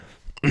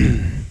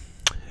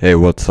Hey,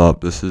 what's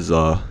up? This is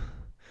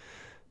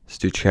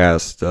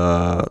Stuchcast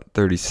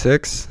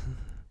 36.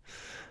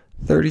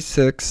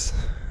 36.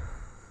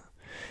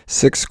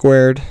 6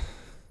 squared.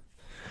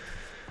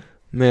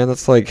 Man,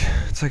 that's like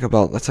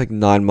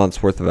 9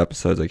 months worth of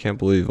episodes. I can't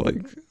believe I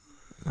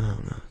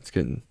don't know. It's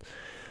getting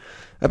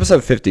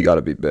episode 50 got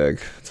to be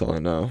big. That's all I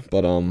know.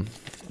 But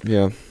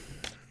yeah.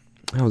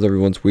 How was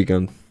everyone's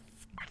weekend?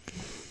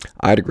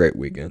 I had a great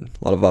weekend.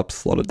 A lot of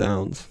ups, a lot of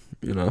downs,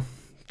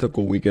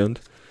 Typical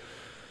weekend.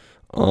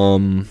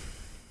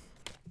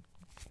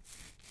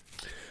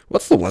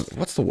 What's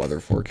the weather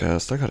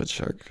forecast? I gotta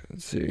check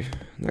and see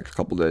next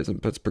couple days in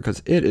Pittsburgh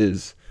because it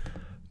is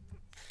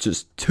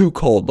just too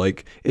cold.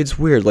 Like, it's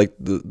weird. Like,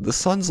 the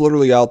sun's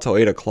literally out till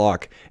 8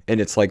 o'clock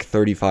and it's like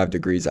 35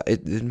 degrees.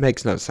 It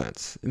makes no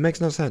sense. It makes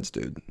no sense,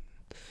 dude.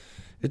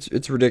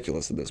 It's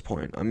ridiculous at this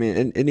point. I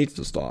mean, it needs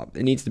to stop.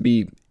 It needs to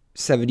be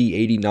 70,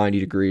 80, 90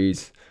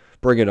 degrees.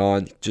 Bring it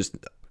on. Just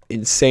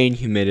insane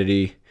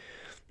humidity.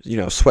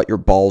 Sweat your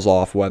balls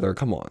off weather.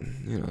 Come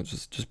on.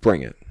 Just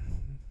bring it.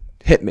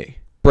 Hit me.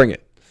 Bring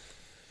it.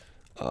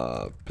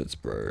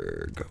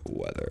 Pittsburgh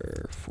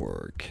weather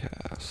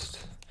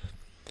forecast.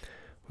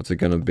 What's it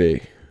gonna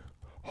be?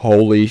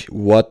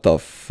 What the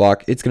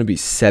fuck? It's gonna be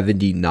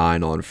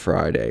 79 on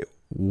Friday.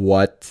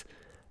 What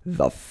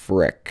the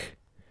frick?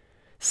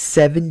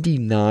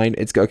 79?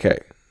 It's okay.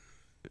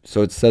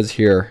 So it says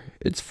here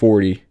it's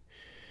 40.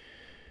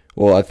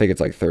 Well, I think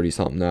it's like 30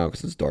 something now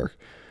because it's dark.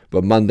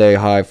 But Monday,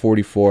 high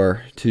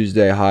 44.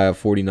 Tuesday, high of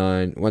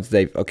 49.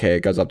 Wednesday, okay, it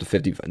goes up to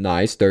 50.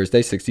 Nice.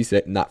 Thursday,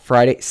 66. Not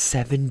Friday,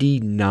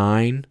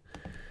 79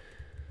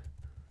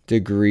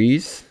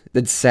 degrees.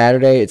 Then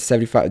Saturday, it's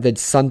 75. Then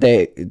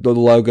Sunday, the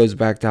low goes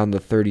back down to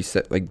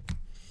 36. Like,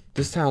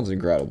 this town's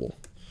incredible.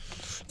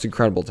 It's an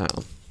incredible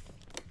town.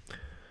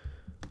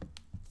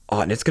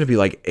 Oh, and it's going to be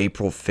like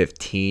April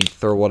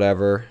 15th or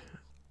whatever.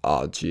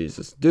 Oh,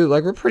 Jesus. Dude,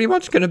 like, we're pretty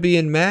much going to be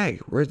in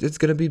May. It's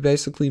going to be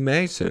basically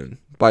May soon.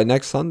 By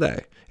next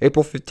Sunday.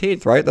 April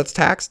 15th, right? That's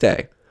tax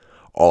day.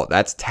 Oh,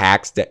 that's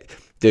tax day.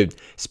 Dude,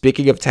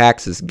 speaking of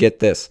taxes, get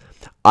this.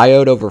 I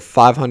owed over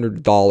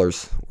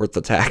 $500 worth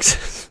of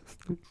taxes.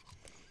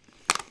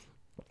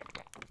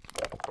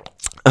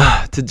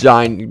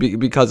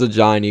 Because of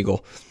Giant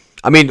Eagle.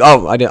 I mean,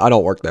 I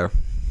don't work there.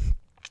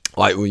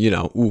 Like,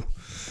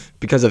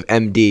 because of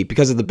MD,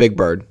 because of the Big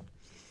Bird.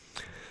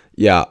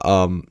 Yeah, I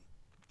don't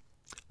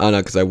know,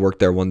 because I worked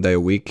there one day a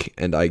week,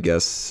 and I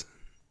guess,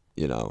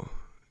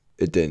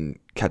 it didn't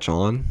catch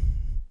on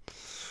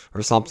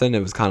or something.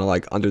 It was kind of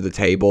like under the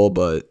table,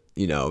 but,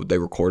 they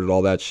recorded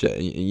all that shit.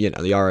 The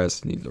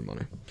IRS needs their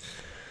money.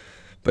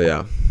 But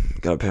yeah,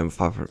 gotta pay them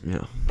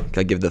 $500,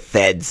 gotta give the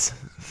feds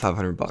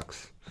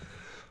 $500.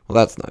 Well,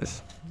 that's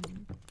nice.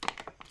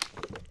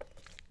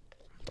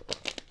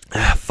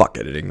 Fuck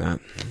editing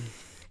that.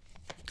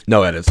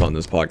 No edits on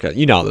this podcast.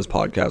 You know how this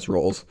podcast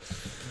rolls.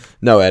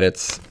 No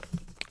edits.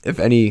 If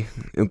any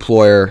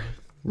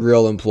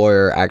real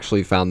employer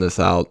actually found this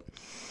out,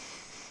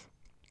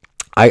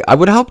 I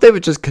would hope they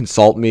would just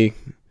consult me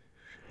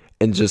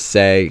and just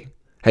say,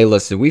 hey,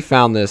 listen, we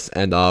found this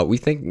and we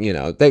think,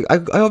 I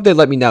hope they'd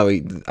let me know.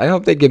 I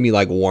hope they'd give me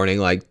like warning,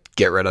 like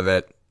get rid of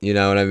it. You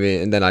know what I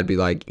mean? And then I'd be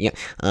like, yeah,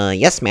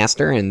 yes,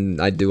 master. And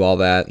I'd do all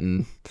that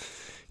and,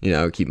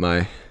 keep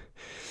my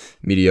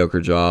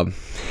mediocre job.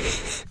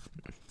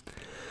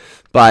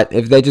 But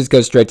if they just go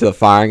straight to the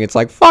firing, it's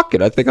like, fuck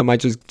it. I think I might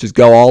just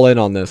go all in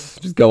on this.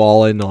 Just go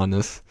all in on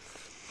this.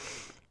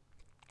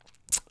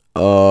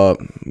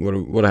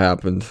 What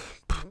happened?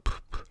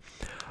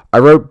 I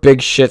wrote big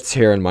shits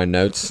here in my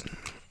notes.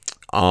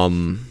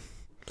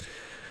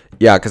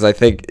 Yeah, because I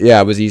think,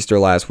 it was Easter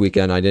last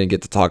weekend. I didn't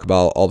get to talk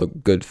about all the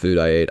good food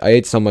I ate. I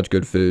ate so much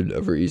good food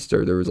over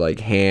Easter. There was like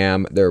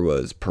ham, there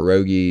was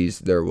pierogies,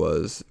 there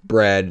was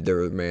bread, there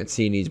was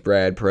Mancini's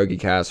bread, pierogi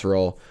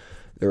casserole.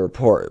 There were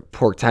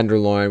pork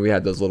tenderloin. We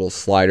had those little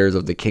sliders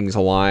of the King's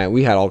Hawaiian.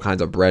 We had all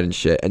kinds of bread and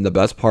shit. And the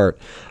best part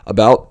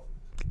about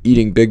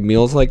eating big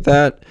meals like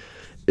that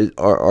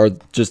are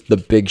just the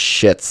big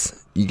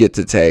shits you get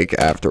to take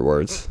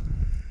afterwards.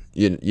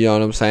 You know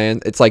what I'm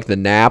saying? It's like the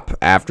nap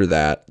after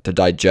that to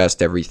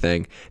digest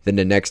everything. Then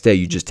the next day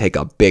you just take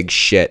a big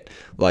shit.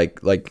 Like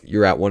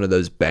you're at one of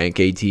those bank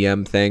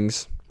ATM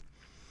things.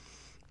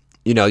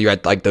 You're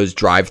at like those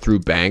drive-through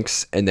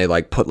banks and they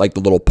like put like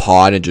the little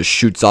paw and it just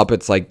shoots up.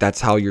 It's like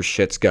that's how your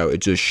shits go. It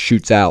just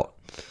shoots out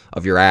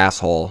of your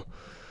asshole.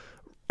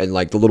 And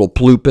like the little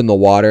bloop in the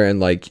water, and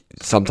like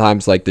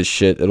sometimes like the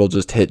shit, it'll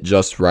just hit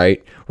just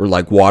right, or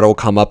like water will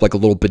come up like a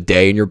little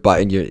bidet in your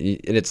butt, and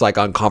it's like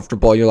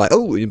uncomfortable. You're like,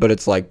 oh, but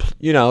it's like,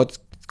 it's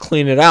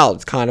clean it out.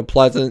 It's kind of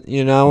pleasant.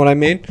 You know what I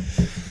mean?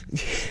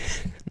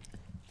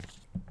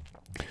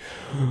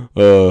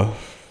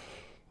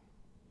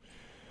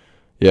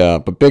 Yeah,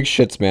 but big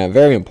shits, man,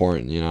 very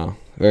important.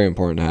 Very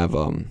important to have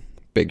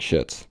big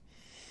shits.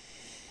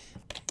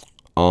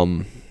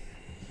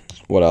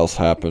 What else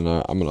happened?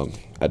 I'm gonna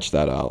etch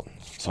that out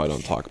so I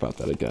don't talk about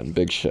that again.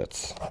 Big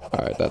shits.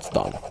 All right, that's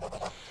done.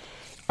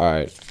 All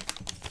right,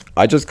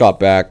 I just got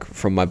back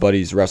from my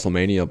buddy's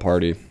WrestleMania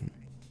party.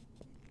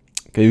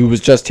 He was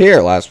just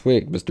here last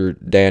week, Mr.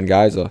 Dan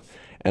Geiza.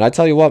 And I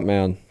tell you what,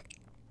 man,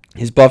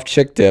 his buff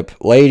chick dip.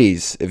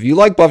 Ladies, if you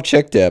like buff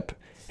chick dip,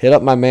 hit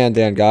up my man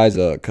Dan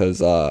Geiza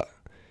because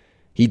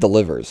he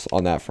delivers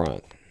on that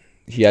front.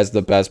 He has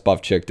the best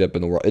buff chick dip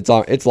in the world.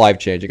 It's life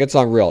changing. It's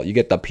unreal. You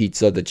get the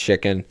pizza, the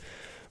chicken.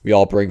 We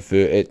all bring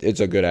food. It's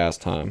a good ass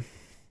time.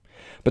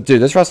 But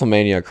dude, this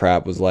WrestleMania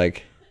crap was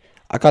like,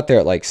 I got there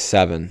at like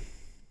 7,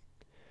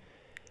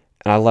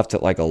 and I left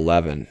at like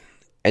 11,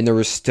 and there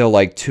was still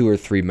like 2 or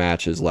 3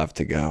 matches left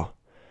to go.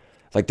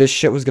 Like this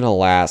shit was gonna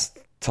last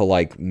till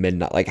like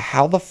midnight. Like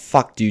how the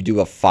fuck do you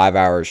do a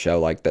 5-hour show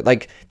like that?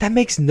 Like that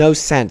makes no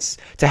sense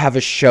to have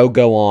a show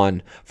go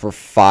on for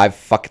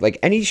 5 like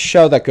any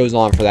show that goes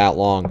on for that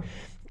long.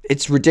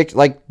 It's ridiculous.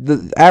 Like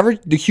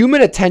the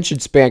human attention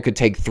span could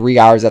take 3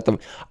 hours at the.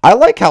 I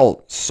like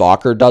how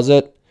soccer does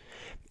it.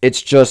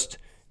 It's just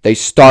they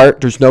start.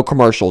 There's no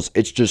commercials.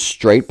 It's just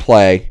straight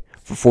play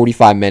for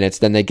 45 minutes.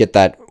 Then they get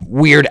that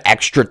weird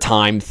extra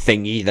time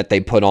thingy that they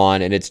put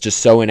on, and it's just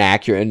so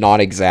inaccurate and not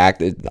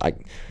exact.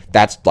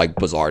 That's like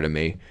bizarre to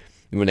me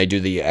when they do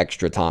the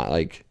extra time,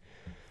 like,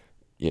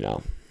 you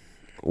know,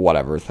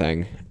 whatever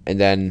thing. And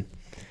then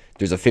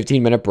there's a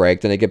 15-minute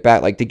break. Then they get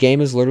back. Like the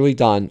game is literally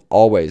done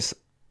always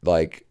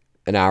like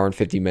an hour and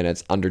 50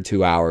 minutes, under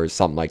 2 hours,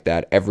 something like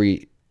that.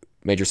 Every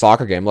major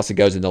soccer game, unless it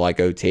goes into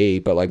like OT,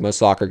 but like most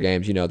soccer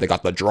games, you know, they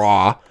got the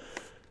draw.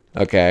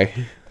 Okay.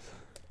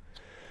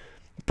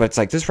 But it's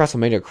like this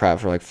WrestleMania crap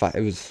for like 5.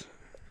 It was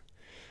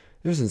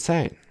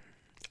insane.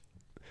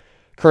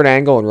 Kurt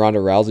Angle and Ronda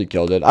Rousey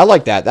killed it. I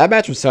like that. That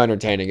match was so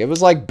entertaining. It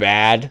was like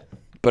bad,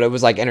 but it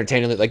was like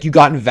entertaining. Like you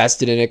got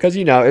invested in it because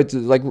you know it's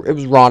like it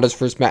was Ronda's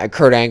first match.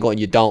 Kurt Angle, and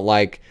you don't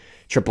like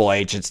Triple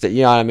H. It's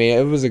you know what I mean.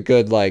 It was a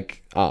good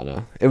like I don't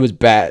know. It was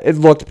bad. It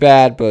looked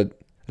bad, but at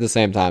the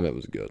same time, it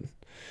was good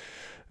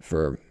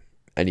for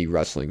any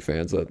wrestling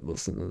fans that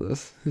listen to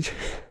this.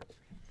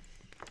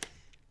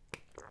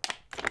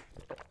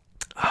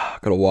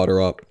 Gotta water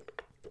up.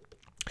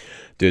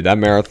 Dude, that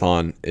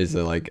marathon is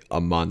like a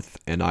month,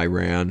 and I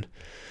ran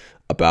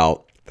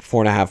about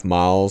 4.5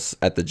 miles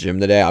at the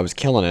gym today. I was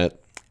killing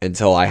it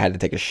until I had to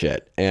take a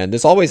shit. And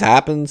this always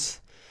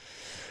happens.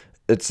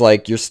 It's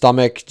like your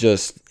stomach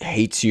just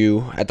hates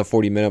you at the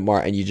 40-minute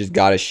mark, and you just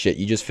gotta shit.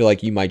 You just feel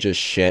like you might just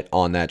shit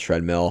on that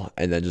treadmill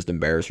and then just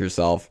embarrass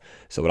yourself.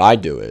 So what I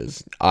do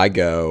is I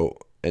go,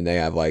 and they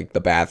have like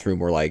the bathroom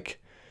where like,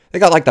 they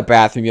got like the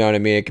bathroom, you know what I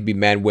mean? It could be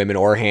men, women,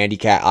 or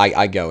handicap.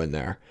 I go in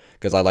there.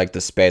 Because I like the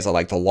space. I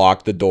like to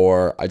lock the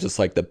door. I just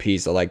like the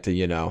peace. I like to,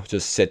 you know,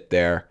 just sit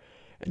there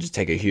and just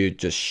take a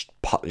huge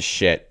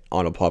shit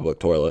on a public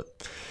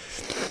toilet.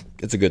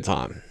 It's a good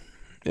time.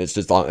 It's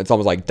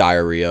almost like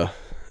diarrhea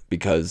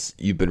because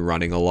you've been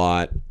running a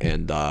lot.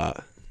 And,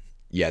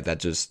 yeah, that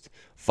just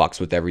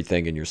fucks with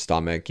everything in your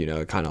stomach. You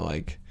know, kind of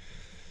like,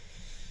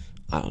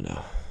 I don't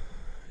know.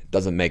 It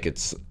doesn't make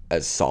it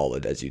as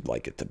solid as you'd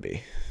like it to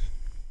be.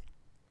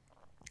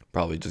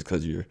 Probably just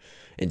because your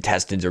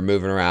intestines are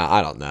moving around.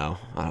 I don't know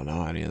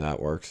how any of that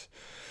works.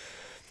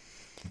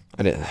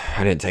 I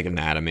didn't take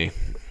anatomy.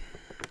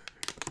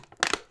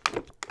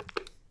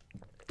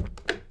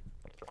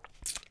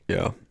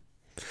 Yeah.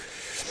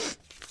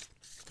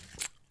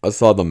 I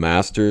saw the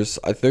Masters.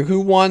 I think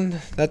who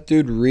won? That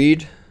dude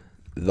Reed?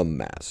 The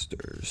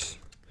Masters.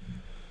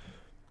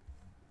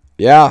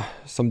 Yeah,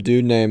 some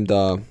dude named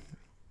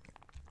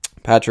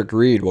Patrick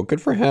Reed. Well,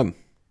 good for him.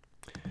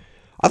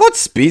 I thought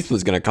Spieth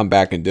was going to come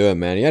back and do it,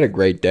 man. He had a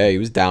great day. He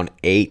was down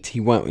 8. He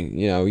went,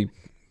 you know, he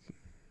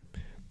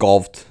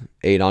golfed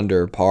 8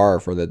 under par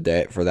for the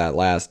day, for that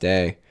last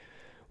day.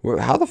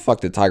 How the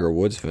fuck did Tiger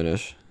Woods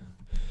finish?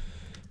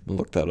 I'm going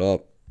to look that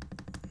up.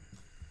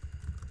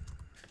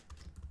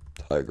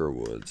 Tiger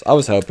Woods. I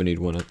was hoping he'd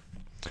win it.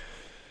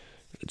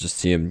 Just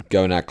see him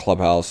go in that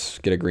clubhouse,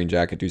 get a green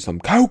jacket, do some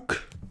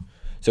coke.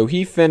 So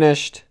he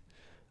finished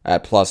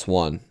at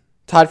 +1.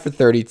 Tied for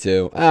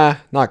 32.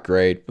 Not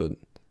great, but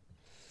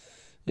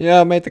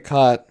yeah, made the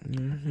cut. You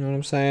know what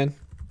I'm saying?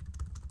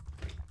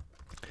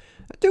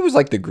 That dude was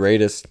like the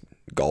greatest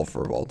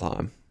golfer of all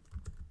time.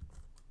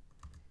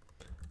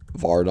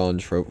 Vardon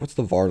Trophy. What's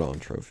the Vardon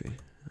Trophy?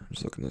 I'm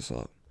just looking this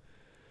up.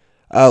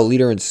 Oh,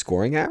 leader in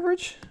scoring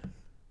average?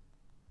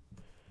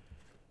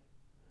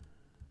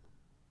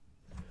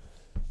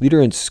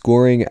 Leader in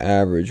scoring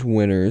average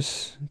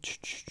winners.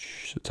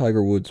 So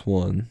Tiger Woods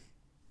won.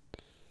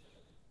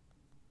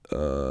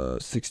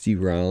 60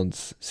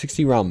 rounds,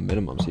 60 round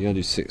minimum. So you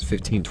gotta do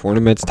 15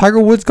 tournaments. Tiger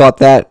Woods got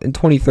that in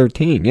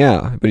 2013,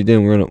 yeah, but he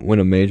didn't win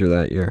a major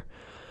that year.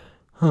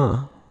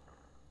 Huh.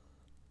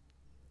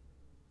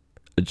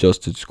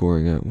 Adjusted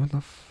scoring at what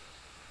the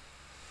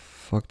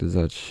fuck does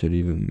that shit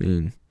even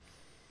mean?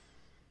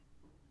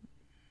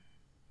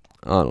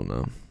 I don't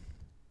know.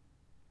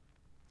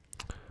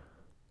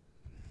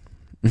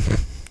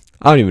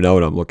 I don't even know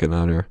what I'm looking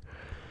at here.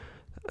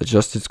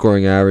 Adjusted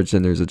scoring average,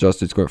 and there's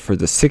adjusted score for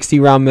the 60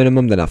 round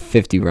minimum, then a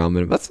 50 round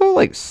minimum. That's so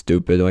like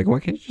stupid. Like, why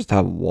can't you just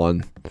have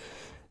one?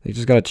 They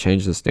just gotta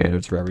change the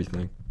standards for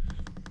everything.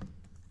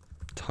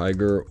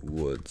 Tiger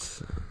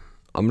Woods.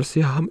 I'm gonna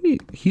see how many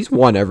he's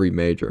won every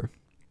major.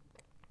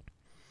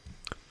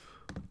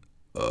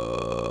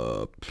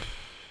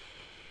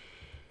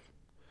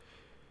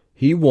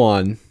 He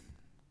won.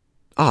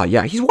 Oh,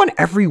 yeah. He's won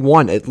every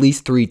one at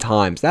least 3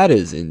 times. That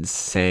is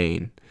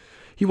insane.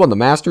 He won the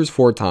Masters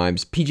 4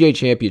 times, PGA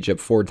Championship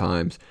 4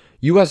 times,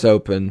 U.S.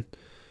 Open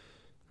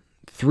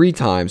 3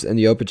 times, and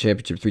the Open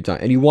Championship 3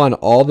 times. And he won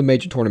all the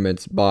major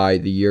tournaments by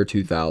the year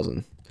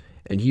 2000.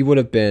 And he would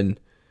have been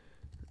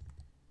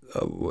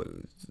a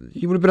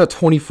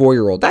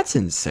 24-year-old. That's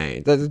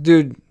insane. That's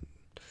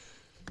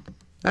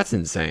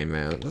insane,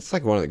 man. That's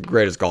like one of the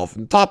greatest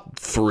top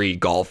 3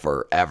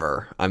 golfer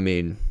ever. I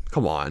mean,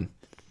 come on.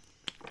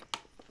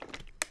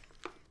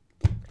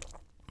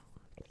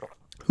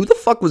 Who the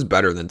fuck was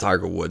better than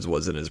Tiger Woods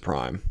was in his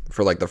prime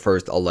for like the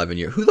first 11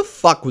 years? Who the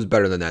fuck was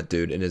better than that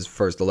dude in his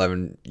first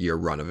 11-year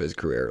run of his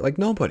career? Like,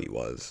 nobody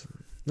was.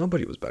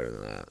 Nobody was better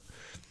than that.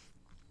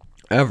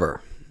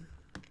 Ever.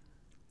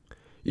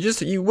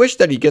 You wish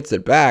that he gets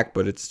it back,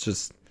 but it's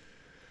just,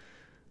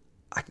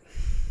 I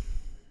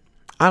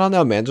don't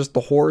know, man. Just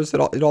the horrors,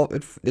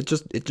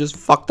 it just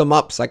fucked him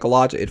up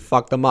psychologically. It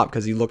fucked him up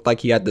because he looked like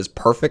he had this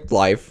perfect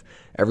life.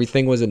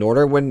 Everything was in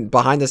order. When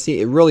behind the scene,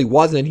 it really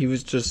wasn't. He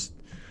was just,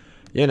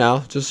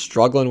 just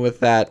struggling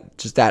with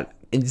that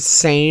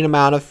insane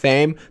amount of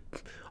fame.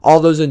 All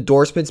those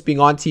endorsements,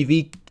 being on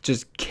TV,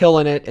 just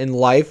killing it in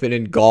life and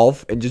in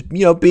golf, and just,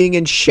 being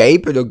in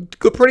shape and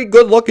a pretty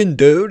good looking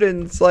dude.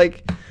 And it's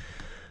like,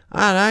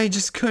 I don't know, he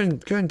just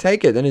couldn't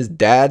take it. Then his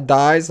dad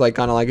dies, like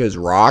kind of like his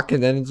Rock,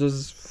 and then it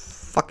just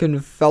fucking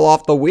fell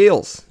off the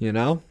wheels,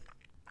 And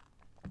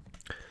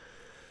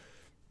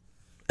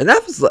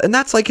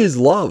that's like his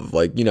love,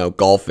 like,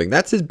 golfing.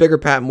 That's his bigger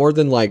pat, more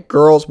than like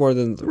girls, more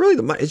than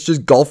really it's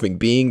just golfing,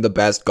 being the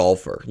best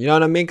golfer. You know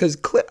what I mean? Because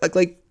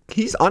like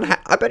he's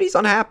I bet he's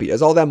unhappy.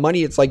 As all that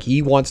money, it's like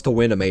he wants to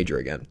win a major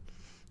again.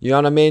 You know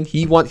what I mean?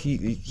 He wants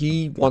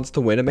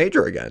to win a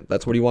major again.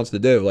 That's what he wants to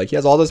do. Like, he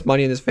has all this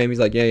money and this fame. He's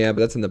like, yeah, but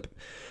that's in the,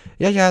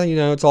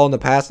 it's all in the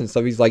past and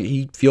stuff. He's like,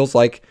 he feels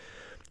like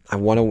I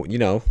want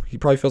to, he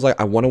probably feels like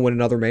I want to win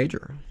another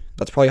major.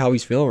 That's probably how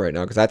he's feeling right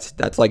now, because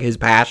that's like his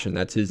passion.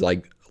 That's his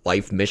like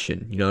life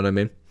mission. You know what I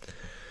mean?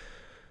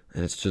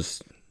 And it's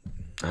just,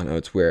 I don't know,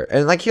 it's weird.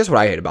 And like, here's what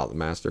I hate about the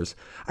Masters.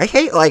 I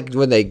hate like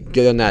when they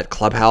get in that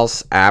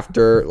clubhouse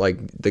after like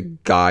the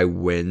guy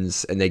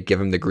wins and they give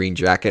him the green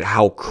jacket,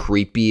 how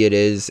creepy it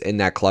is in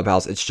that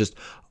clubhouse. It's just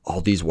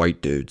all these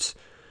white dudes.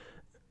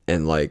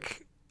 And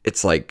like,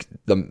 it's like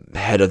the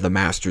head of the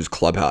Masters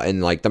clubhouse,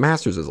 and like the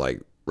Masters is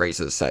like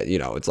racist,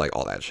 it's like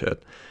all that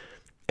shit.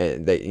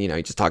 And they, he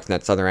just talks in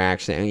that southern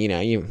accent, and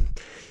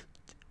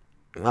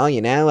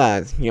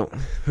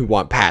who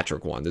won?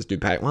 Patrick won. This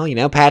dude,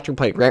 Patrick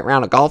played a great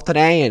round of golf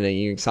today,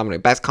 and some of the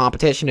best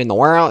competition in the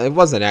world. It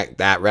wasn't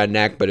that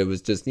redneck, but it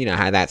was just,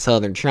 had that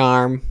southern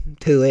charm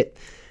to it.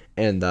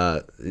 And,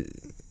 it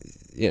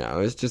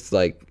was just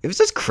like, it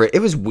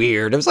was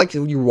weird. It was like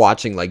you were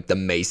watching like the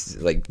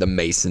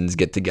Masons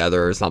get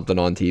together or something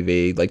on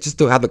TV. Like, just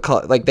to have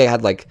they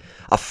had like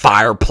a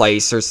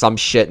fireplace or some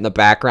shit in the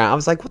background. I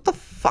was like, what the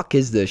fuck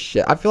is this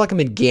shit? I feel like I'm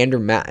in Gander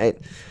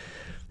Mountain.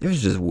 It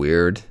was just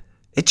weird.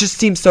 It just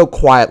seems so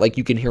quiet, like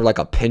you can hear like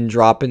a pin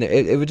drop in there.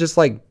 It would just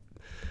like,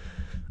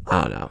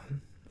 I don't know.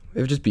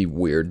 It would just be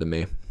weird to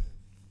me.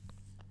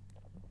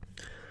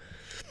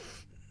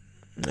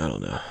 I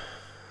don't know.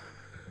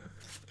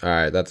 All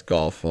right, that's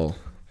golf. I'll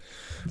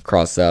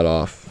cross that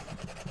off.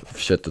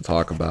 Shit to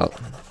talk about.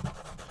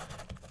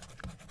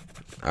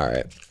 All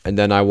right. And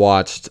then I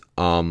watched,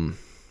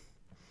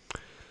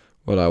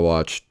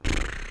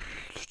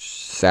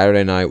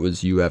 Saturday night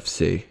was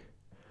UFC.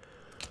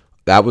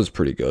 That was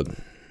pretty good.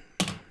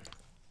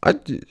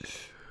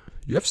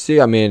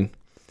 UFC, I mean,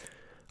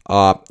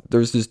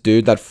 there's this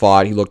dude that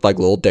fought. He looked like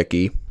Lil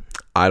Dicky.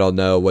 I don't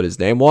know what his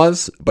name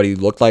was, but he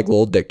looked like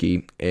Lil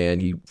Dicky,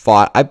 and he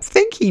fought. I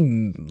think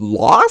he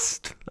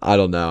lost. I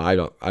don't know. I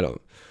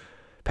don't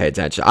pay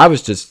attention. I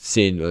was just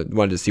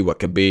wanted to see what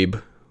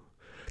Khabib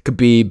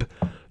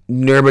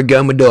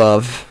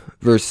Nurmagomedov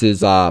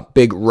versus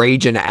big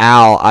Raging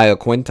Al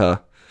Iaquinta.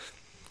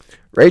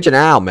 Raging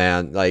Al,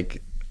 man,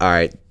 like, all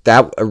right.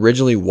 That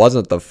originally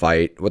wasn't the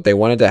fight. What they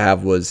wanted to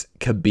have was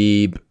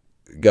Khabib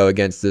go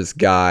against this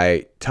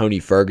guy, Tony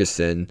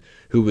Ferguson,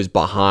 who was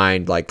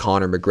behind like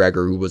Conor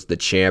McGregor, who was the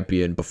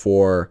champion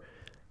before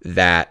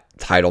that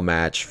title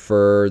match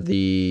for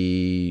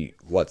the,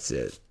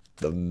 the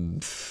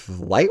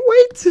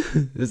lightweight?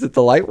 Is it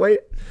the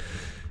lightweight?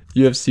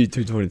 UFC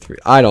 223.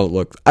 I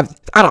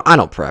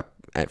don't prep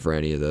for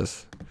any of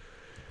this.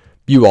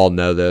 You all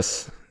know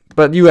this.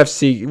 But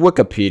UFC,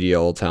 Wikipedia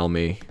will tell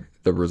me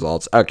the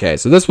results. Okay,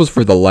 so this was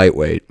for the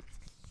lightweight.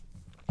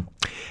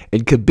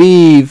 And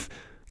Khabib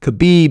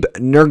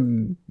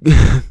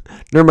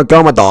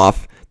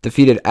Nurmagomedov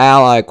defeated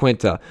Al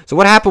Iaquinta. So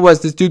what happened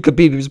was this dude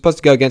Khabib, he was supposed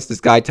to go against this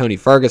guy Tony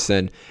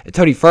Ferguson, and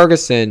Tony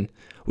Ferguson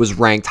was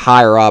ranked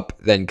higher up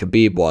than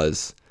Khabib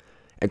was,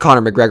 and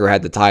Conor McGregor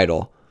had the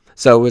title.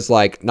 So it was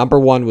like number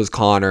 1 was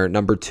Conor,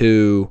 number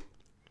 2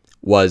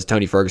 was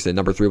Tony Ferguson.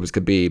 Number 3 was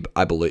Khabib.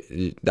 I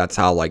believe that's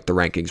how like the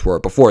rankings were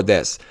before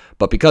this.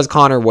 But because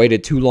Conor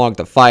waited too long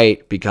to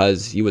fight,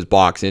 because he was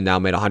boxing, now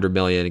made $100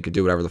 million and could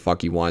do whatever the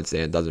fuck he wants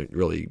and doesn't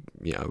really,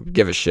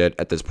 give a shit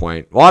at this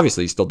point. Well,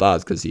 obviously he still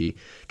does because he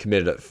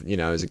committed,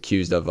 is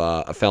accused of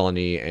a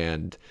felony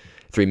and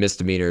 3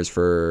 misdemeanors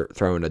for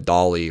throwing a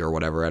dolly or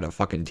whatever at a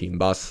fucking team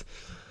bus.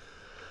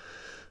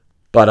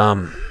 But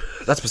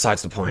that's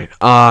besides the point.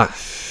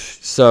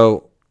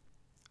 So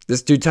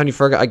this dude Tony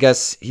Ferguson, I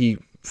guess he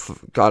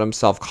got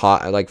himself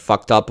caught, like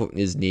fucked up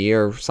his knee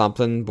or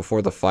something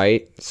before the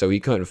fight, so he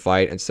couldn't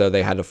fight, and so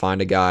they had to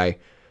find a guy.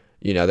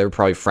 They were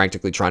probably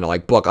frantically trying to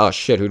like book. Oh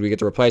shit, who do we get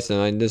to replace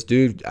him? And this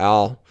dude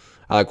Al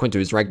Quinto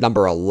is ranked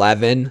number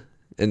 11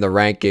 in the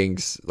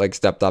rankings, like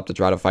stepped up to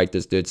try to fight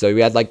this dude. So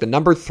we had like the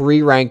number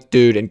 3 ranked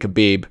dude in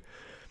Khabib,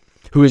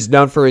 who is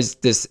known for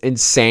this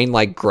insane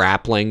like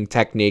grappling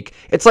technique.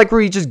 It's like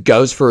where he just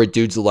goes for a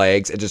dude's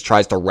legs and just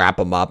tries to wrap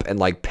him up and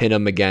like pin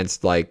him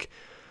against like,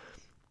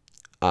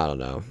 I don't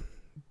know,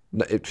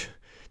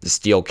 the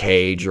steel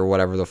cage or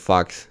whatever the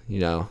fuck,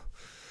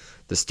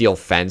 the steel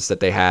fence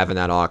that they have in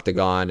that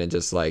octagon, and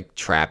just like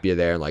trap you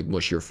there and like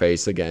mush your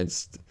face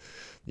against,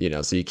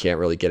 so you can't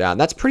really get out.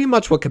 And that's pretty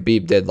much what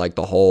Khabib did like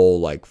the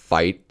whole like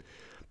fight,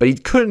 but he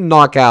couldn't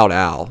knock out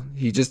Al.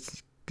 He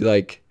just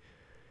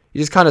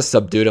kind of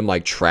subdued him,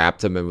 like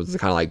trapped him, and was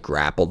kind of like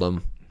grappled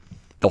him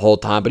the whole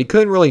time. But he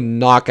couldn't really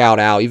knock out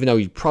Al, even though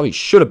he probably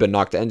should have been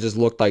knocked out, and just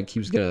looked like he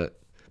was gonna.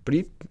 But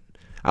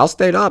Al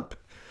stayed up.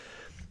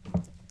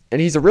 And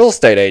he's a real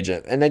estate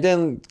agent, and they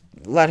didn't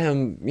let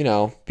him,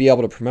 be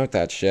able to promote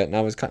that shit. And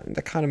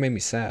that kind of made me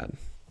sad.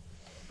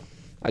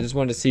 I just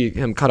wanted to see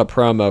him cut a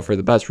promo for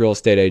the best real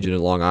estate agent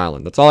in Long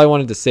Island. That's all I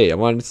wanted to see. I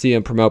wanted to see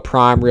him promote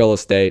prime real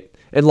estate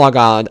in Long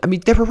Island. I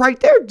mean, they were right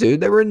there,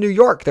 dude. They were in New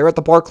York. They were at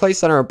the Barclays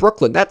Center in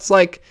Brooklyn. That's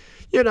like,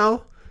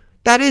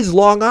 that is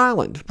Long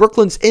Island.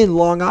 Brooklyn's in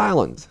Long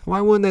Island. Why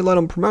wouldn't they let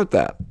him promote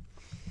that?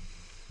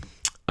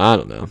 I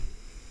don't know.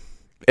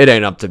 It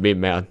ain't up to me,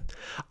 man.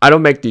 I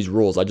don't make these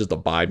rules. I just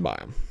abide by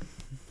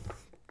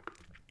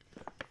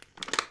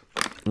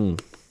them.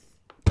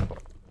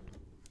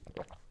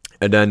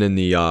 And then in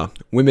the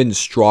women's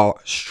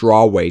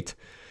strawweight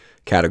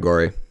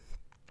category,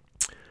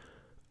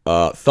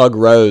 Thug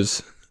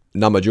Rose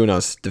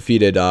Namajunas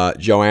defeated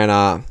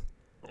Joanna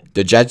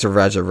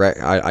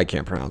Jędrzejczyk. I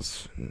can't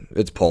pronounce.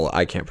 It's Polish.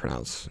 I can't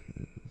pronounce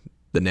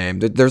the name.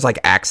 There's like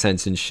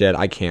accents and shit.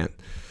 I can't.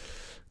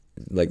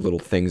 Like little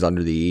things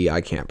under the E.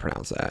 I can't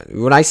pronounce that.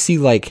 When I see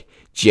like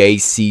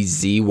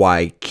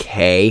JCZYK.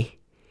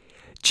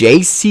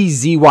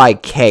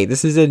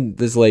 This isn't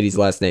this lady's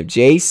last name.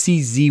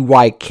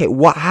 JCZYK.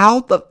 What? How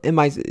the am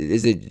I?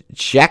 Is it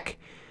Czech?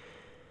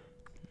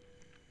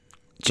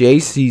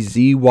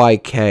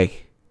 JCZYK.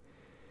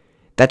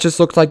 That just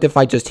looks like if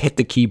I just hit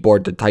the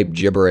keyboard to type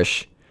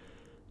gibberish.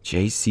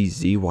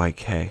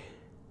 JCZYK.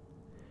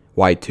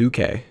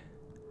 Y2K.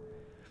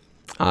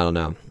 I don't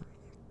know.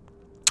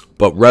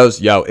 But Rose,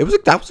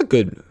 that was a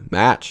good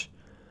match.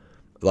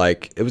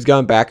 Like, it was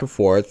going back and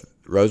forth.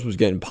 Rose was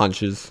getting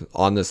punches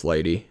on this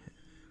lady,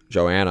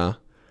 Joanna.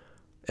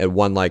 It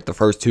won, like, the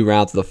first 2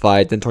 rounds of the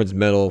fight. Then towards the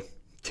middle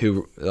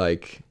 2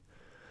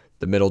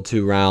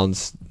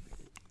 rounds,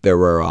 there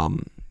were,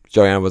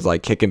 Joanna was,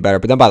 like, kicking better.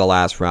 But then by the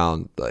last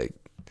round, like,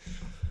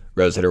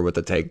 Rose hit her with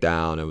the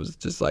takedown. It was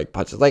just, like,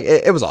 punches. Like,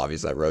 it was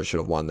obvious that Rose should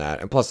have won that.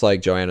 And plus,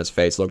 like, Joanna's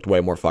face looked way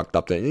more fucked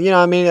up than, what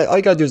I mean? All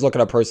you gotta do is look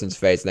at a person's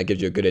face, and that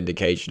gives you a good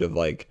indication of,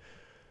 like,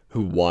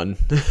 who won.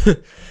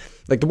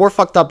 Like, the more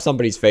fucked up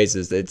somebody's face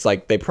is, it's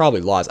like they probably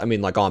lost. I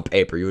mean, like, on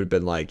paper, you would have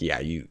been like, yeah,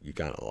 you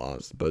kind of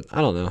lost. But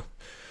I don't know.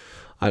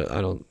 I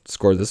don't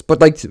score this.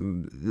 But, like,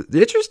 the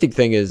interesting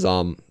thing is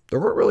there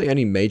weren't really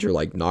any major,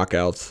 like,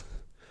 knockouts.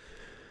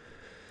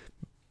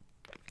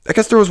 I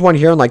guess there was one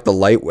here in, like, the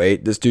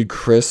lightweight. This dude,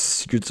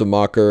 Chris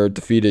Gutzemacher,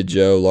 defeated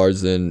Joe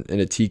Larson in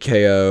a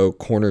TKO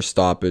corner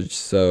stoppage.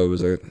 So it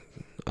was I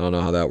don't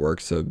know how that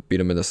works. So beat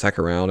him in the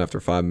second round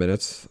after 5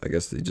 minutes. I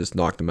guess they just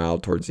knocked him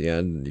out towards the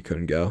end and he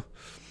couldn't go.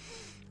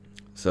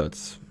 So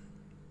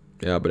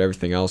but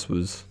everything else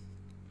was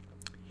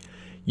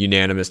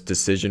unanimous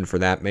decision for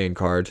that main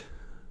card.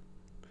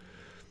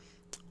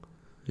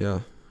 Yeah.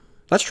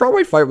 That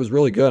strawweight fight was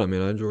really good. I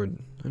mean, I enjoyed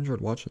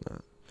watching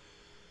that.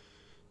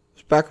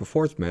 It's back and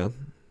forth, man.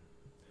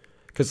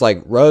 Because,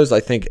 like, Rose, I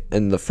think,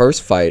 in the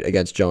first fight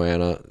against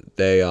Joanna,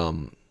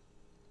 Rose,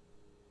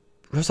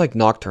 like,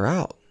 knocked her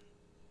out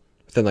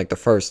within, like, the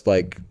first,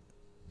 like,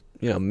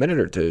 minute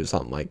or two,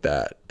 something like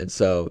that. And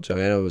so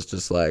Joanna was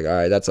just like, all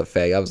right, that's a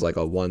fake. That was like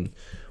a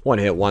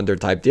one-hit wonder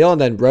type deal. And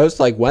then Rose,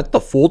 like, went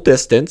the full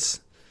distance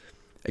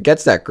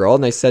against that girl.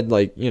 And they said,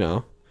 like,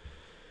 what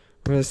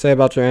do they say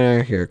about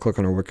Joanna? Here, click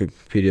on her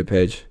Wikipedia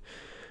page.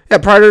 Yeah,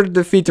 prior to the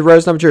defeat to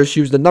Rose Namajunas,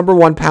 she was the number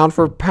 1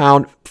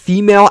 pound-for-pound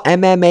female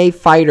MMA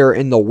fighter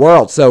in the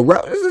world. So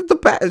Rose is the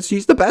best.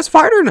 She's the best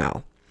fighter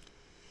now.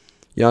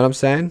 You know what I'm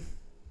saying?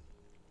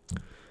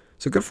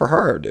 So good for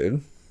her,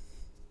 dude.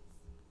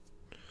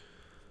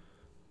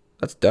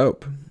 That's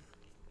dope.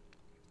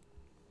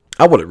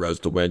 I wanted Rose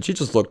to win. She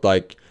just looked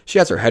like She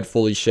has her head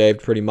fully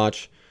shaved pretty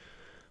much.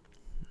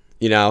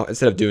 You know,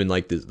 instead of doing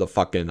like the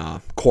fucking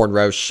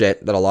cornrow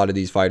shit that a lot of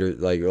these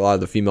fighters, like a lot of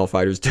the female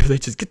fighters do, they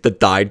just get the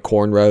dyed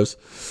cornrows.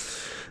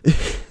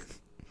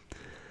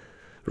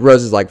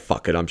 Rose is like,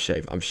 fuck it, I'm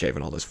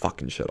shaving all this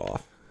fucking shit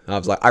off. And I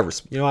was like,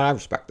 you know what, I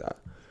respect that.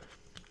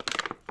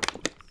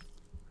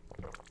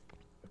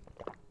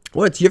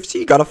 Well, it's UFC,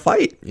 you gotta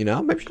fight, you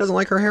know? Maybe she doesn't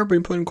like her hair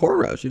being put in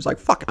cornrows. She was like,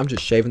 fuck, I'm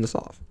just shaving this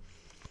off.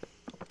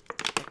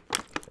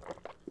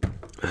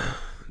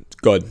 It's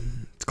good.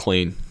 It's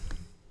clean.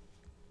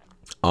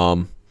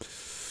 Alright.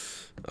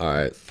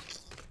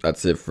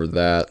 That's it for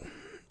that.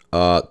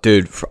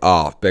 Dude,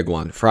 big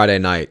one. Friday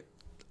night,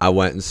 I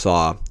went and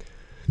saw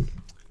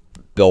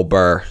Bill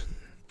Burr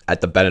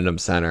at the Benedum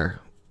Center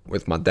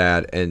with my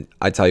dad. And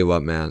I tell you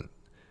what, man,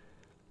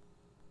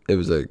 it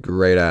was a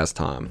great-ass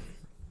time.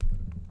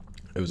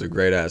 It was a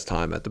great-ass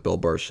time at the Bill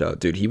Burr show.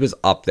 Dude, he was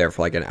up there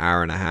for like an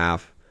hour and a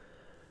half.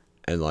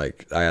 And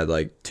like, I had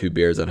like 2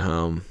 beers at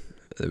home.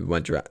 We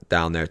went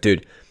down there.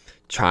 Dude,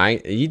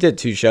 he did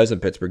 2 shows in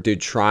Pittsburgh.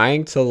 Dude,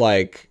 trying to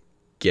like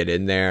get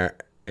in there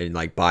and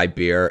like buy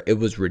beer, it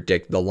was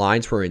ridiculous. The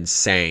lines were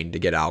insane to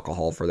get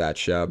alcohol for that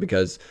show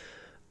because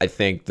I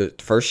think the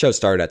first show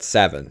started at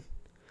 7.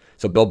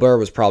 So Bill Burr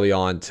was probably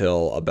on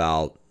till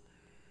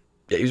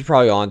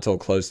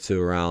close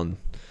to around,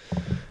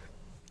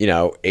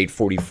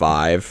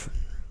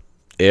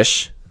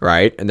 8:45-ish,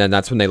 right? And then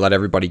that's when they let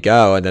everybody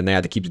go, and then they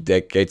had to keep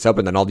the gates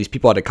open. Then all these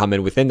people had to come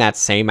in within that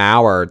same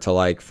hour to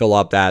like fill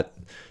up that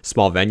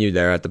small venue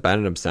there at the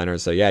Benedum Center.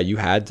 So yeah, it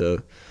had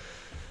to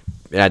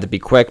be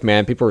quick,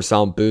 man. People were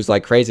selling booze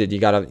like crazy. You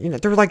gotta,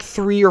 there were like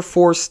 3 or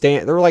 4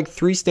 stands. There were like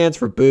 3 stands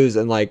for booze,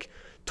 and like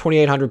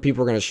 2,800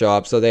 people were gonna show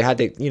up. So they had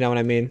to, you know what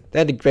I mean? They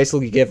had to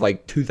basically give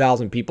like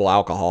 2,000 people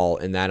alcohol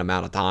in that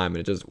amount of time,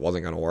 and it just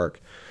wasn't gonna work.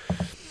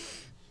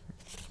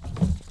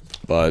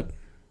 But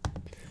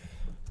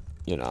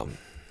he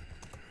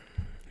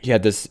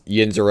had this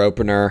Yinzer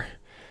opener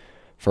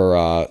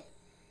for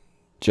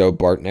Joe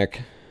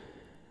Bartnick.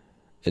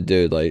 And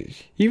dude,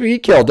 like he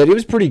killed it. He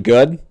was pretty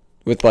good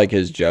with like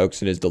his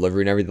jokes and his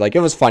delivery and everything. Like it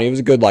was funny. It was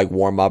a good like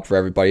warm up for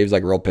everybody. He was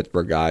like a real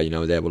Pittsburgh guy.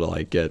 Was able to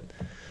like get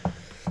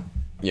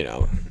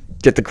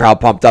the crowd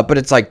pumped up. But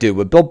it's like, dude,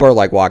 when Bill Burr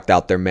like walked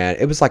out there, man,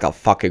 it was like a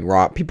fucking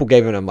rock. People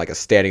gave him like a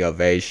standing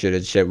ovation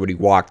and shit when he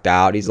walked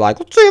out. He's like,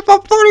 let's see if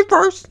I'm funny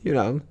first.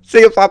 See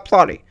if I'm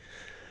funny.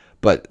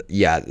 But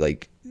yeah,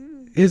 like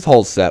his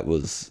whole set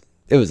was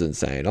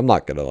insane. I'm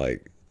not gonna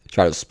like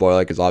try to spoil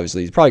it because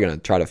obviously he's probably gonna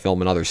try to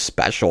film another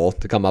special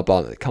to come out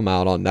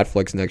on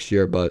Netflix next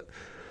year. But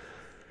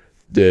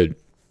dude,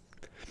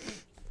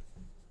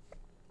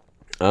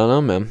 I don't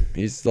know, man.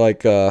 He's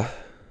like that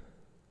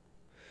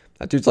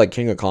dude's like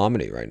king of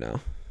comedy right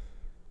now.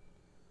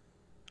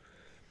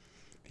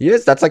 He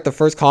is. That's like the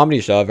first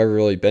comedy show I've ever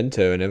really been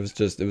to, and it was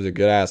a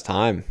good ass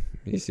time.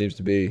 He seems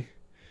to be,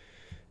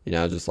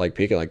 just like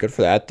peaking. Like, good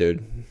for that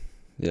dude.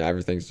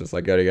 Everything's just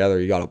like go together.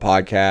 He got a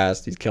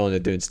podcast. He's killing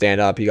it doing stand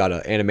up. He got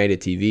an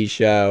animated TV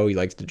show. He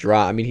likes to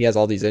draw. I mean, he has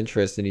all these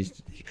interests, and he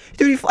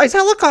flies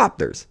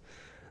helicopters.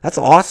 That's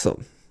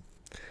awesome.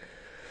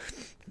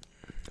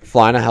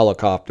 Flying a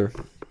helicopter.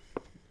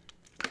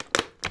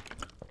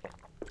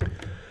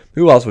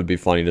 Who else would be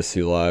funny to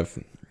see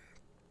live?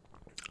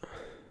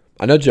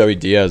 I know Joey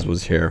Diaz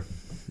was here.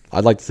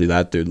 I'd like to see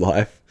that dude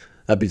live.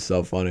 That'd be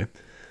so funny.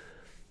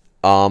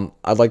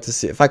 I'd like to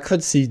see, if I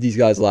could see these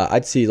guys live,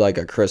 I'd see like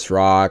a Chris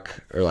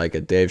Rock or like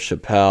a Dave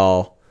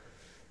Chappelle.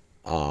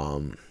 I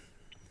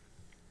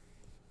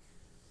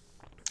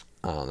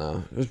don't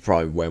know. There's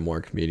probably way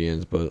more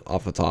comedians, but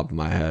off the top of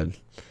my head.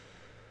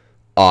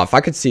 If I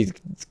could see,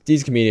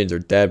 these comedians are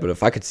dead, but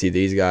if I could see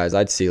these guys,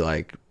 I'd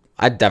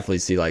definitely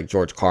see like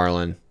George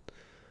Carlin.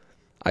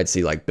 I'd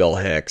see like Bill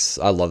Hicks.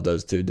 I love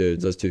those 2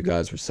 dudes. Those 2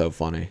 guys were so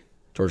funny.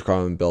 George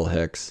Carlin and Bill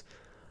Hicks.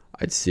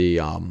 I'd see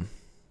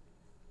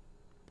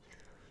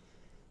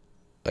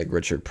like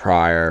Richard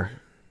Pryor,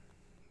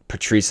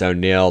 Patrice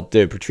O'Neal.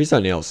 Dude, Patrice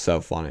O'Neal is so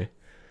funny.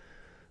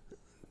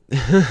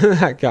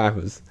 That guy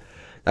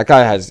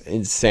has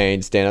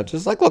insane stand up.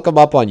 Just like look him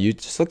up on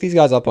YouTube. Just look these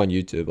guys up on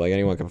YouTube. Like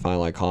anyone can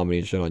find like comedy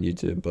and shit on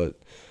YouTube. But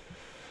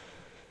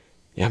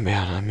yeah,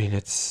 man. I mean,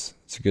 it's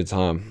a good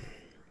time.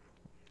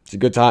 It's a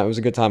good time. It was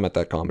a good time at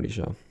that comedy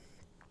show.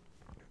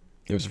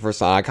 It was the first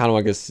time. I kind of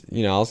want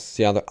to, I'll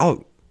see how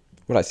what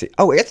did I see?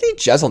 Oh, Anthony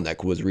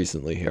Jeselnik was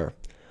recently here.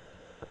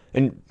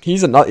 And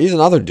he's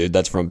another dude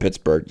that's from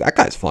Pittsburgh. That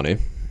guy's funny.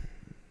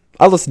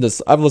 I've listened to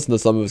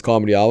some of his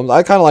comedy albums.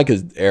 I kind of like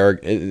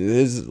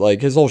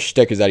his whole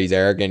shtick is that he's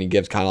arrogant. He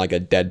gives kind of like a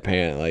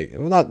deadpan, like,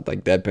 well, not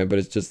like deadpan, but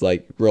it's just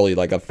like really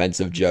like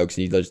offensive jokes.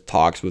 And he just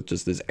talks with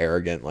just this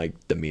arrogant like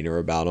demeanor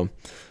about him.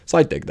 So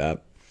I dig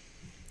that.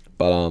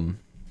 But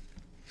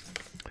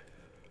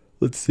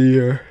let's see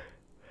here.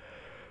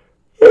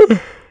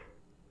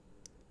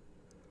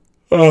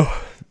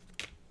 Oh,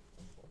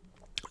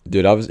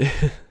 dude,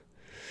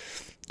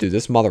 dude,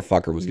 this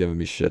motherfucker was giving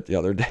me shit the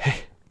other day.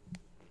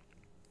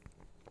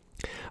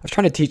 I was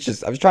trying to teach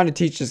this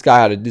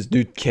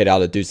new kid how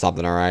to do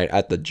something, all right,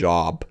 at the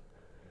job.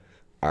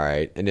 All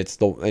right, and it's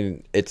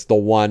the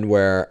one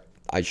where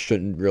I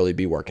shouldn't really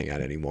be working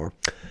at anymore.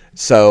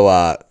 So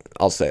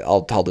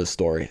I'll tell this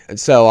story. And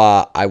so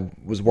I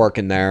was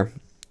working there,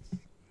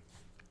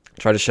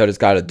 tried to show this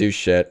guy how to do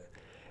shit,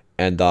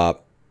 and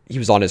he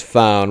was on his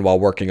phone while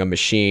working a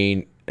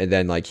machine, and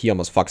then like he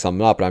almost fucked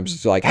something up, and I'm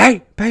just like,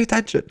 hey, pay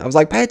attention. I was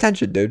like, pay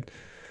attention, dude.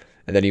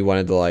 And then he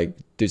wanted to like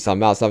do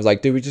something else. And I was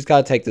like, dude, we just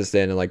gotta take this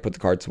in and like put the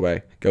carts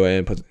away, go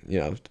in, put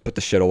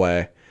the shit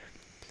away.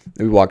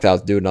 And we walked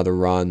out to do another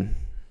run.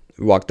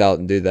 We walked out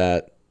and do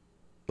that.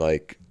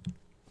 Like,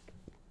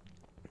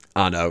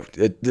 I don't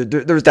know.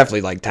 There was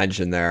definitely like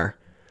tension there.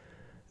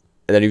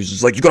 And then he was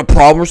just like, you got a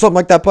problem or something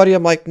like that, buddy?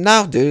 I'm like,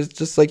 no, dude. It's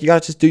just like, you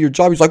got to just do your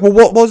job. He's like, well,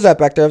 what was that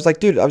back there? I was like,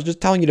 dude, I was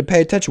just telling you to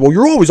pay attention. Well,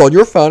 you're always on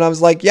your phone. I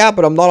was like, yeah,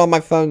 but I'm not on my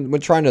phone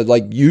when trying to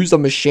like use a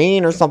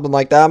machine or something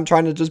like that. I'm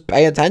trying to just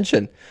pay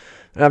attention.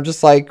 And I'm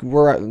just like,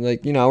 we're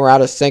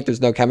out of sync.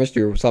 There's no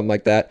chemistry or something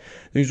like that.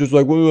 And he's just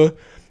like, well,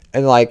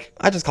 and like,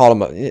 I just called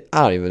him.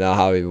 I don't even know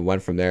how it even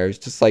went from there. He's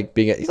just like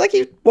he's like,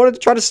 he wanted to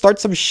try to start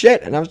some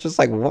shit. And I was just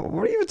like, what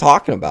are you even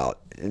talking about?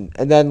 And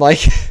then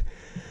like,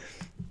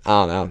 I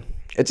don't know.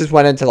 It just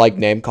went into like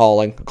name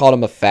calling. I called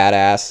him a fat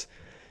ass.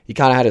 He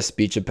kind of had a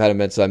speech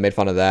impediment, so I made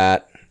fun of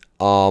that.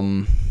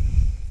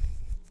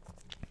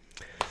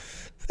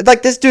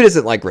 Like this dude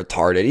isn't like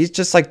retarded. He's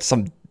just like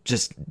some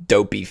just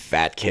dopey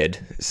fat kid.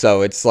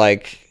 So it's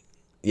like,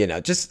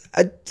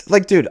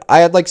 like, dude, I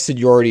had like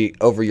seniority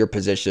over your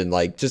position.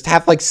 Like, just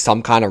have like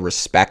some kind of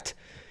respect.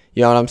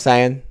 You know what I'm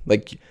saying?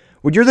 Like,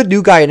 when you're the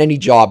new guy in any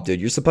job,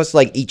 dude, you're supposed to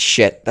like eat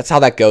shit. That's how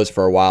that goes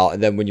for a while.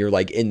 And then when you're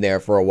like in there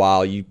for a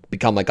while, you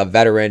become like a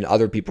veteran.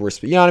 Other people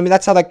respect. You know what I mean?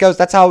 That's how that goes.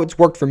 That's how it's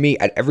worked for me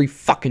at every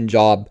fucking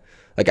job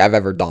like I've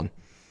ever done.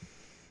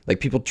 Like,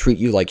 people treat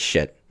you like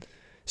shit,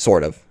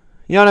 sort of.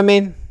 You know what I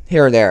mean?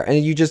 Here and there,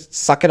 and you just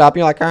suck it up.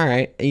 You're like, all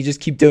right, and you just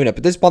keep doing it.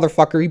 But this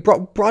motherfucker, he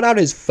brought out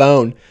his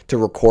phone to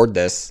record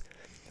this.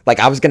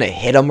 Like I was gonna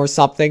hit him or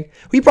something.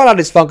 He brought out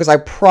his phone because I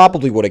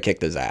probably would have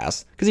kicked his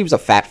ass because he was a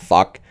fat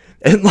fuck.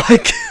 And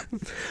like,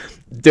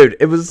 dude,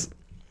 it was,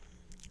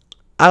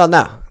 I don't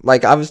know.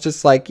 Like, I was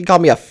just like, he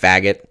called me a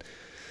faggot.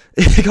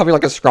 He called me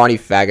like a scrawny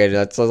faggot.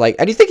 That's like,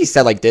 anything he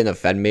said like didn't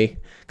offend me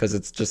because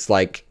it's just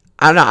like,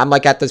 I don't know. I'm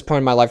like at this point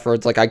in my life where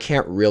it's like I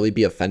can't really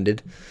be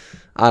offended.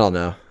 I don't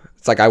know.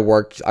 It's like I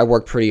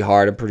work pretty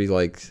hard. I'm pretty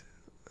like,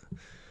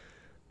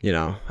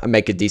 I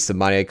make a decent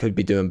money. I could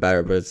be doing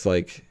better, but it's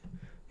like,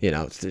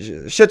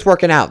 shit's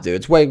working out,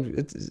 dude.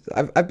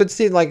 I've been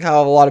seeing like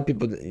how a lot of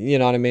people, you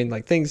know what I mean?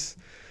 Like things,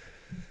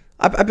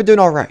 I've been doing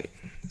all right.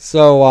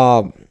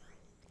 So,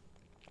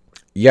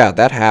 yeah,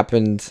 that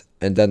happened.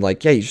 And then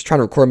like, yeah, he's just trying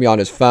to record me on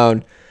his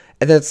phone.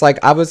 And then it's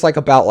like, I was like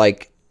about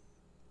like,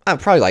 I'm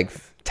probably like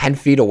 10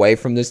 feet away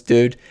from this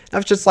dude. And I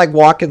was just like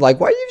walking like,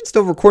 why are you even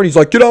still recording? He's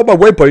like, get out of my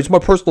way, buddy. It's my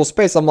personal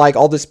space. I'm like,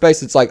 all this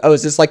space. It's like, oh,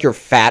 is this like your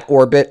fat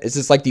orbit? Is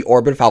this like the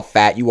orbit of how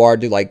fat you are?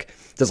 Dude, like,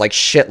 does like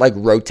shit like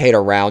rotate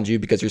around you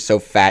because you're so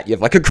fat? You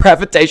have like a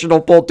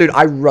gravitational pull. Dude,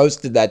 I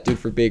roasted that dude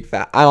for being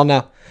fat. I don't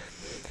know.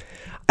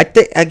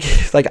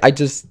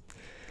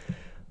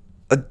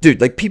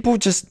 Dude, like people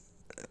just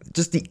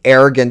the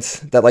arrogance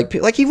that like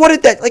he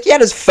wanted that, like he had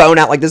his phone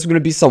out like this was going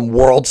to be some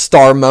world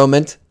star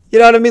moment. You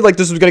know what I mean? Like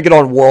this was going to get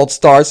on World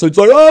Star. So it's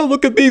like, oh,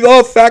 look at me.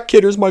 Oh, fat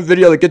kid. Here's my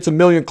video that gets 1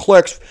 million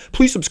clicks.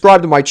 Please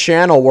subscribe to my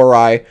channel where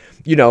I,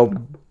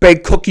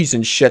 bake cookies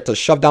and shit to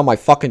shove down my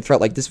fucking throat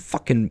like this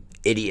fucking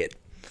idiot.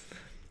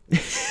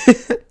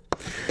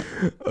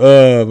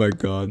 Oh, my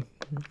God.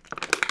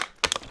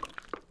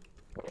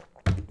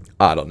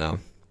 I don't know.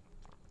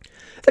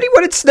 Then he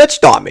went and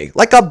snitched on me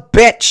like a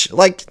bitch.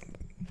 Like,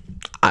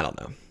 I don't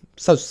know.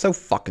 So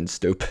fucking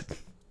stupid.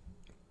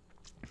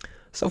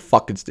 So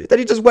fucking stupid. Then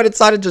he just went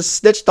inside and just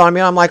snitched on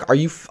me. And I'm like,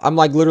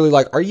 literally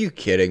like, are you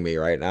kidding me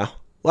right now?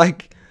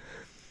 Like,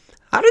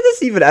 how did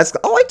this even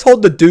escalate? All I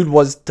told the dude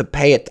was to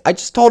pay it. I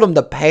just told him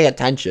to pay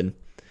attention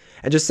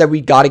and just said,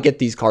 we got to get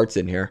these carts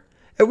in here.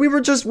 And we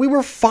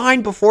were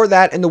fine before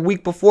that. And the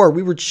week before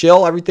we were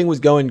chill. Everything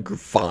was going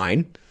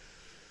fine.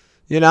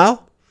 I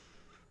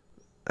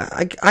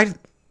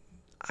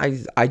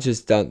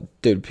just don't,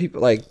 dude, people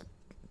like,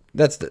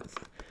 he's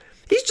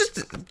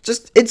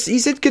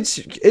he's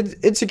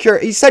insecure.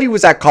 He said he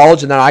was at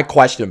college, and then I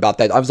questioned him about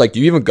that. I was like, do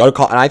you even go to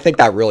college? And I think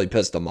that really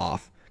pissed him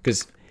off,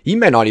 because he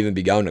may not even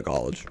be going to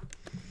college.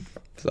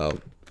 So,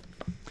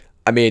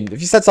 I mean,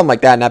 if you said something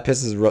like that, and that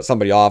pisses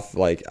somebody off,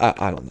 like,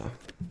 I don't know.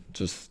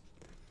 Just,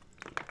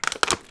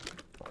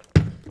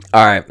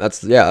 all right,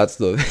 that's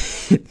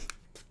the,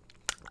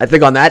 I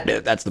think on that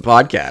note, that's the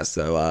podcast.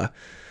 So,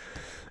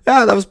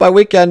 yeah, that was my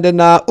weekend, and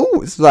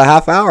this is a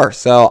half hour,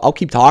 so I'll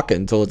keep talking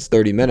until it's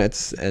 30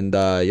 minutes, and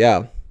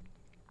yeah.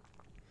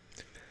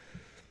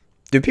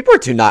 Dude, people are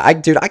too not. I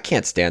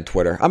can't stand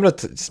Twitter. I'm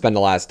gonna spend the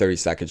last 30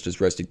 seconds just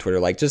roasting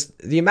Twitter. Like, just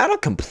the amount of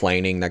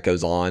complaining that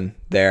goes on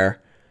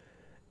there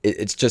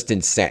it's just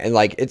insane. And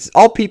like, it's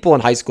all people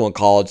in high school and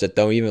college that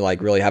don't even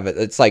like really have it.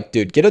 It's like,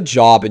 dude, get a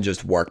job and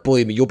just work.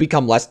 Believe me, you'll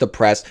become less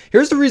depressed.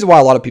 Here's the reason why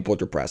a lot of people are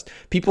depressed.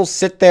 People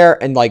sit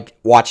there and like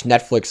watch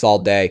Netflix all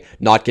day,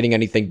 not getting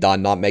anything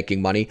done, not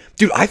making money.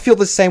 Dude, I feel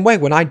the same way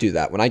when I do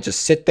that. When I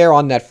just sit there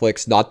on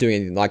Netflix, not doing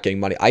anything, not getting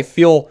money, I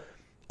feel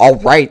all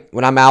right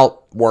when I'm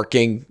out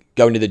working,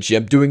 going to the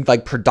gym, doing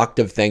like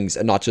productive things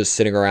and not just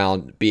sitting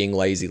around being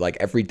lazy. Like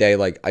every day,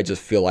 like I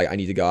just feel like I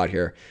need to go out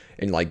here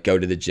and like go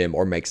to the gym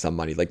or make some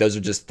money. Like those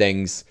are just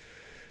things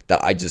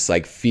that I just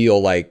like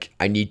feel like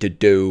I need to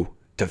do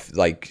to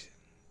like,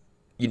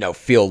 you know,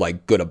 feel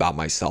like good about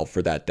myself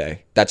for that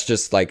day. That's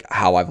just like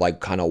how I've like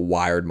kind of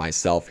wired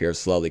myself here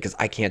slowly, because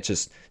I can't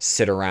just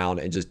sit around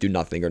and just do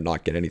nothing or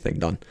not get anything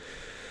done.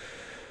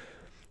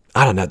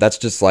 I don't know.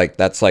 That's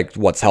like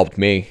what's helped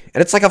me.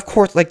 And it's like, of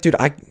course, like, dude,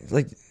 I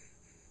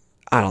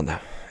don't know.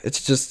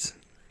 It's just,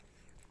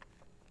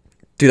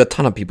 dude, a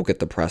ton of people get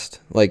depressed.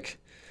 Like,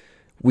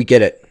 we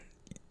get it.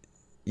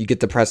 You get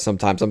depressed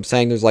sometimes. I'm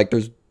saying there's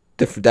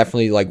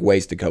definitely like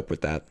ways to cope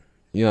with that.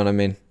 You know what I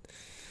mean?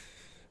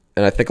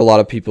 And I think a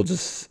lot of people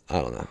just, I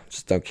don't know,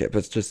 just don't care. But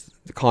it's just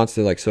the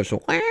constant like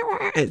social,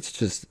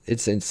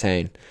 it's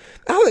insane.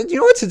 Oh, you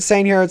know what's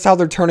insane here? It's how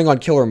they're turning on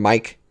Killer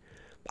Mike.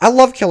 I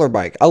love Killer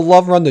Mike. I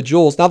love Run the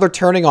Jewels. Now they're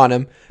turning on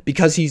him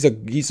because he's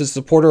a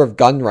supporter of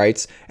gun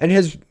rights, and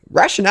his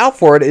rationale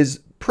for it is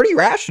pretty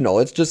rational.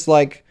 It's just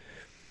like,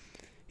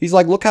 he's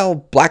like, look how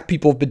black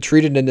people have been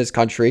treated in this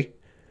country,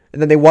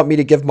 and then they want me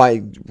to give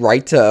my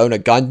right to own a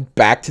gun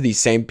back to these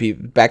same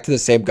people, back to the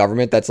same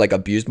government that's like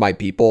abused my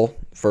people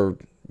for,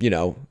 you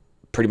know,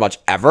 pretty much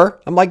ever.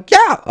 I'm like,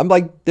 yeah. I'm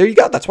like, there you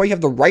go. That's why you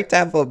have the right to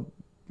have a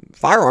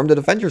firearm to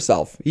defend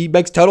yourself. He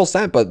makes total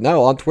sense, but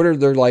no, on Twitter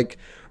they're like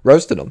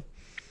roasting him.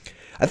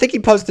 I think he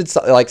posted,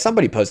 like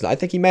somebody posted, I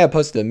think he may have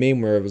posted a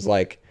meme where it was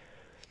like,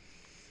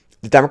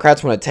 the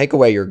Democrats want to take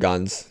away your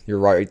guns, your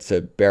right to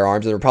bear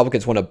arms, and the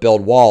Republicans want to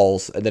build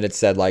walls. And then it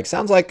said, like,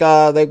 sounds like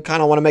they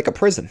kind of want to make a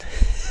prison.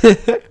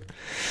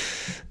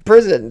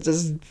 Prison,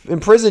 just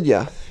imprison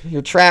you.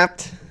 You're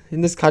trapped in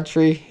this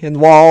country in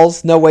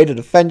walls, no way to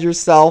defend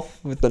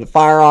yourself with a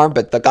firearm.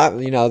 But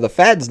the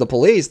feds, the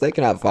police, they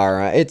can have a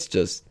firearm. It's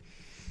just,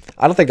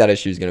 I don't think that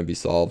issue is going to be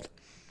solved.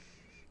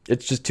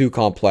 It's just too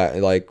complex.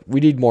 Like, we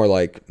need more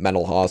like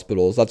mental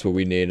hospitals. That's what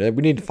we need.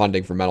 We need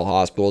funding for mental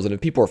hospitals. And if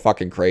people are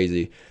fucking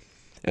crazy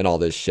and all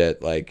this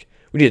shit, like,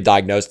 we need to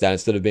diagnose that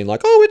instead of being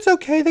like, oh, it's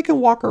okay, they can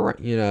walk around.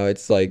 You know,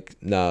 it's like,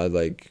 no,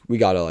 like, we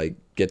gotta like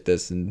get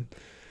this. And,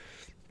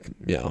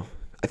 you know,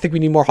 I think we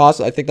need more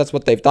hospitals. I think that's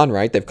what they've done,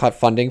 right? They've cut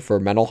funding for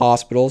mental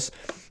hospitals.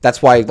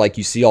 That's why, like,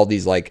 you see all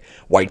these like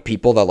white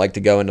people that like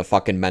to go into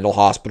fucking mental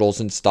hospitals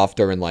and stuff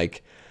during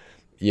like,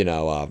 you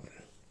know,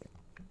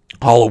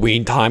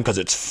 Halloween time, because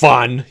it's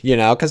fun, you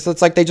know, because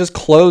it's like they just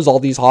close all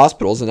these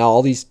hospitals, and now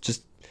all these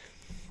just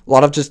a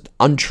lot of just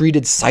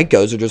untreated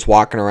psychos are just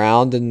walking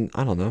around, and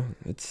I don't know,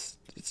 it's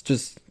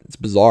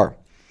bizarre.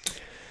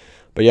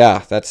 But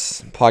yeah,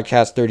 that's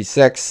podcast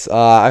 36.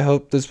 I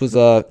hope this was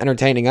a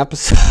entertaining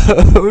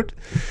episode.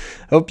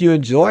 Hope you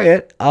enjoy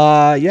it.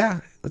 Yeah,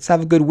 let's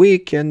have a good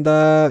week, and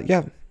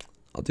yeah,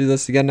 I'll do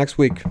this again next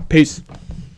week. Peace.